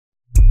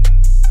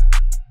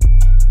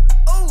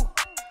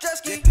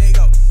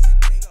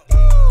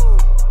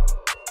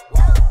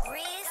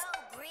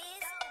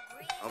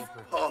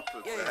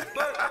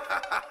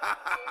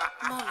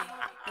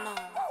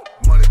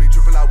Money be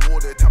dripping like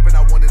water, tapping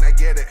I want and I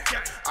get it.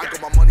 I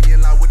got my money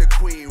in line with the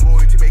queen,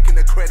 royalty making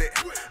the credit.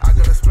 I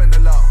gotta spend a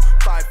lot,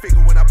 5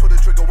 figure when I put a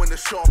trigger when the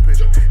shopping.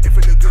 If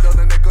it look good on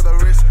the neck or the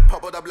wrist,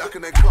 pop it up black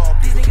and then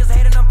carp. These niggas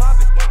hating, I'm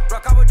popping.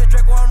 Rock out with the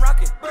Drake while I'm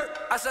rocking.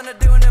 I sent a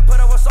deal and then put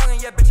up a song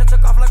and yeah, bitch, I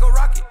took off like a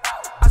rocket.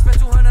 I spent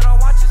 200 on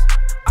watches.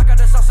 I got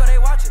the sauce so they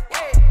watching.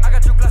 I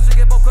got 2 glasses to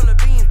get both color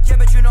beams. Yeah,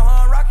 bitch, you know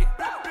how I'm rocking.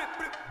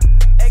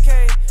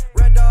 AK,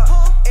 red dot,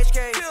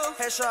 HK,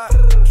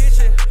 headshot,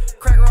 kitchen,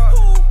 crack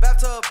rock,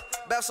 bathtub,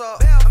 bath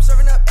salt. I'm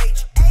serving up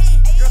H,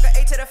 drunk an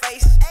A to the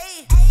face.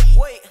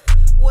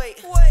 Wait,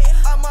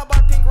 I might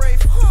buy pink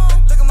Wraith.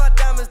 Look at my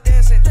diamonds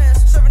dancing.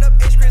 Serving up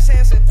H Chris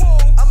Hansen.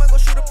 I might go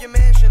shoot up your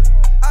mansion.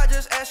 I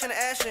just ashin'.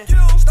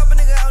 Stop a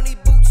nigga, I don't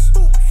need boots.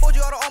 Fold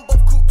you out on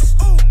both coops.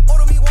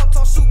 Order me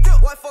wonton soup.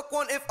 Why fuck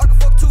one if I can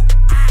fuck 2?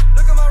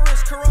 Look at my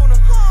wrist, Corona.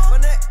 My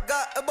neck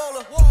got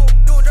Ebola.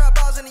 Doing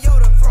drive-bys in the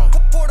Yoda.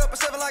 Poured up a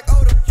 7 like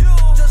Oda.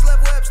 Just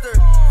left Webster.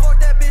 Fuck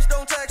that bitch,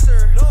 don't text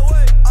her. No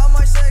way, I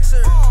might sex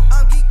her.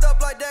 I'm geeked up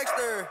like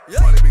Dexter.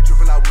 Money be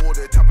dripping like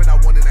water, tapping I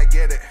want and I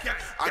get it.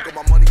 I got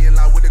my money in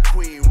line with the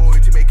queen,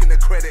 royalty making the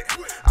credit.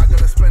 I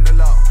gotta spend a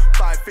lot,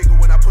 5 figure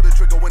when I put a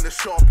trigger when the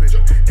shopping.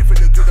 If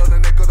it look good on the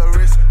neck or the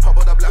wrist, pop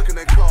it up black and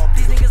then carp.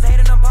 These niggas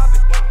hating, I'm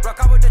popping. Rock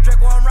out with the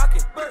Drake while I'm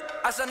rocking.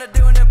 I sent a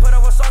deal and then put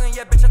up a song and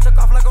yeah, bitch, I took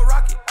off like a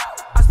rocket.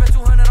 I spent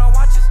 200 on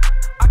watches.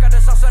 I got the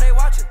sauce so they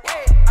watching.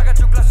 I got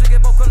 2 glasses to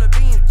get both color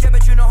beams. Yeah,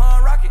 bitch, you know how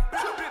I'm rocking.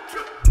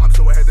 I'm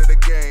so ahead of the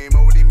game,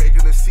 already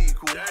making a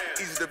sequel.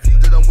 Easy to view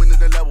that I'm winning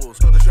the levels.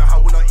 Gotta show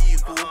how we're not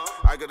equal.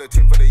 I got a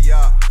team for the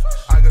yacht,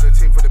 I got a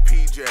team for the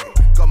PJ.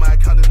 Got my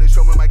accountant and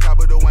show me my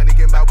capital when he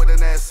came back with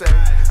an essay.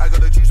 I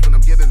got a juice when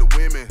I'm getting the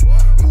women.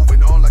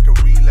 Moving on like a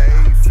relay.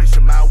 Fish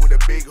 'em out with a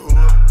big hook.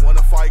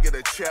 Wanna fight, get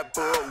a check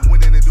book.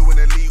 Winning and doing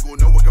illegal,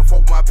 no one can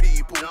fuck my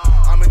people.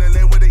 I'm in the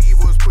lane where the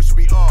evil is pushing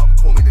me up.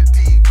 Call me the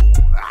Deagle.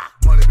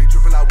 Money be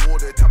dripping like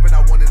water, tapping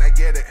I want and I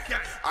get it.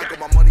 I got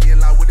my money in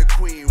line with the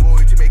queen,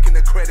 royalty making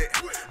the credit.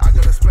 I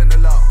gotta spend a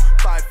lot,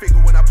 5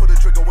 figure when I put a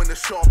trigger when the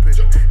shopping.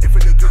 If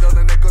it look good on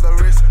the neck or the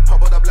wrist,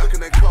 pop it up black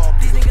and then carp.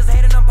 These niggas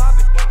hating, I'm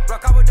popping.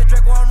 Rock out with the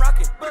Drake while I'm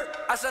rocking.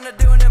 I sent a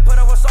deal and then put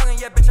up a song and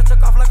yeah, bitch, I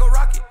took off like a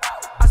rocket.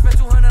 I spent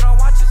 200 on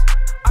watches.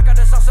 I got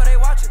the sauce so they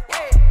watching.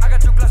 I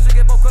got 2 glasses to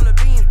get both color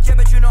beams. Yeah,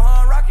 bitch, you know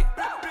how I'm rocking.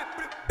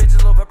 Bitches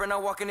little pepper, now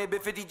walking it,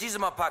 bit 50 G's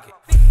in my pocket.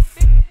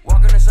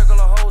 Walk in a circle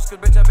of hoes, cause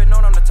bitch, I been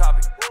known I'm the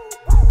topic.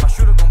 My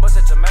shooter gon' bust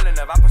at your melon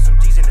if I put some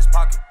G's in his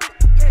pocket.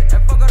 And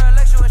fuck all the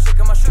election and shit,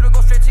 cause my shooter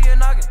go straight to your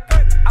noggin.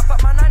 I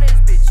pop my 9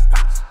 in this bitch.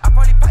 I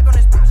probably pipe on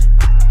this bitch.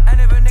 And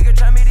if a nigga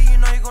try me to, you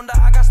know he gon' die.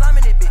 I got slime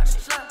in this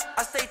bitch.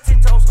 I stay 10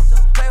 toes,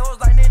 play hoes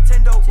like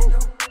Nintendo.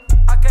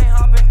 I can't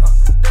hop in,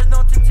 there's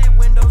no tinted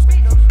windows.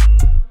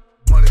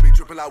 Money be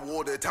dripping like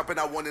water, tapping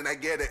I want and I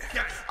get it.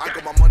 I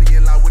got my money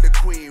in line with the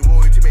queen,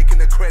 royalty making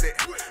the credit.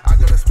 I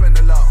gotta spend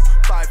a lot,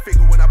 5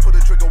 figure when I put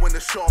a trigger when the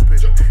shopping.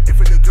 If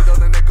it look good on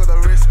the neck or the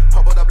wrist,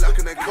 pop it up black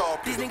and then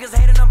carp. These niggas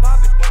hating, I'm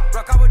popping.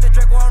 Rock out with the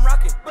Drake while I'm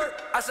rocking.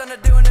 I sent a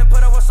deal and then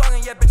put up a song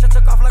and yeah, bitch, I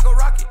took off like a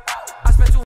rocket. I spent 2